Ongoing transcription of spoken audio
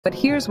But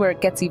here's where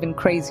it gets even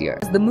crazier.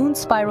 As the moon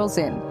spirals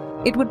in,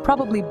 it would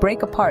probably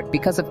break apart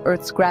because of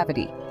Earth's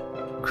gravity,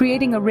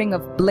 creating a ring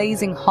of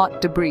blazing hot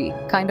debris,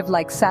 kind of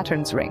like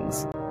Saturn's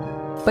rings.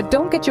 But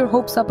don't get your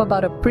hopes up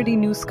about a pretty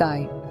new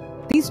sky.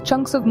 These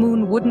chunks of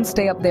moon wouldn't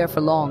stay up there for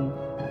long.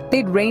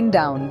 They'd rain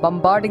down,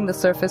 bombarding the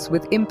surface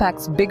with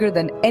impacts bigger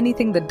than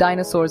anything the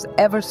dinosaurs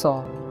ever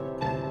saw.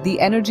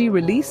 The energy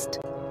released?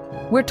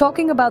 We're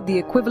talking about the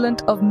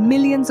equivalent of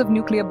millions of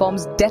nuclear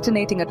bombs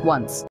detonating at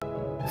once.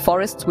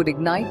 Forests would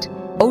ignite,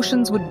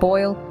 oceans would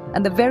boil,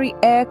 and the very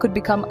air could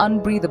become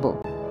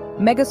unbreathable.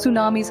 Mega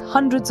tsunamis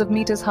hundreds of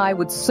meters high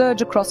would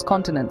surge across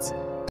continents.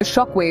 The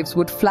shockwaves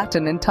would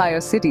flatten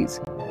entire cities.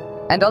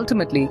 And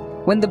ultimately,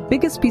 when the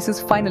biggest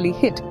pieces finally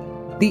hit,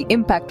 the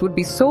impact would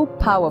be so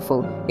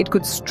powerful it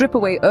could strip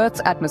away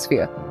Earth's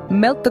atmosphere,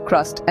 melt the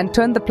crust, and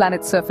turn the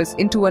planet's surface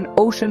into an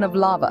ocean of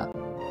lava.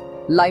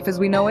 Life as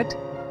we know it,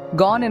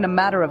 gone in a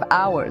matter of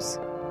hours.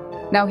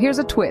 Now here's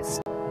a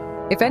twist.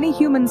 If any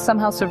humans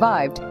somehow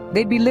survived,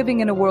 they'd be living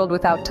in a world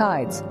without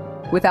tides,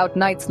 without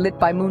nights lit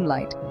by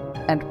moonlight,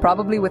 and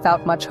probably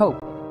without much hope.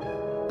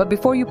 But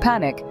before you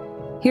panic,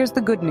 here's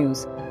the good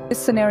news. This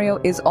scenario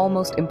is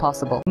almost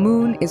impossible. The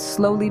moon is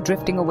slowly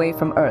drifting away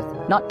from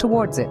Earth, not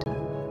towards it.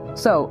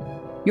 So,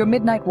 your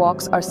midnight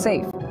walks are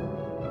safe.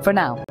 For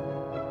now.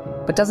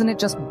 But doesn't it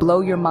just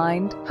blow your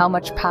mind how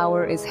much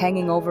power is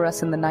hanging over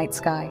us in the night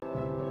sky?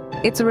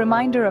 It's a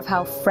reminder of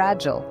how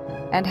fragile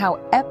and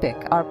how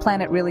epic our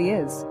planet really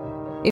is.